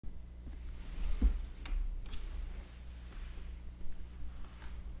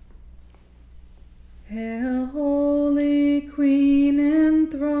Hail, Holy Queen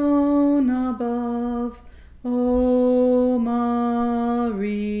enthroned above, O Maria.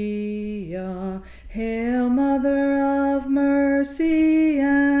 Hail, Mother of mercy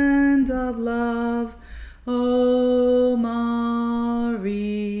and of love, O Maria.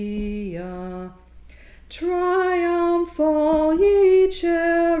 Triumph all ye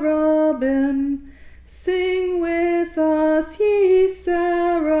cherubim, sing with us ye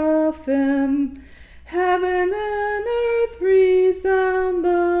seraphim. Heaven and earth resound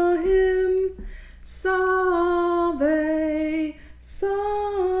the hymn, Salve, Salve.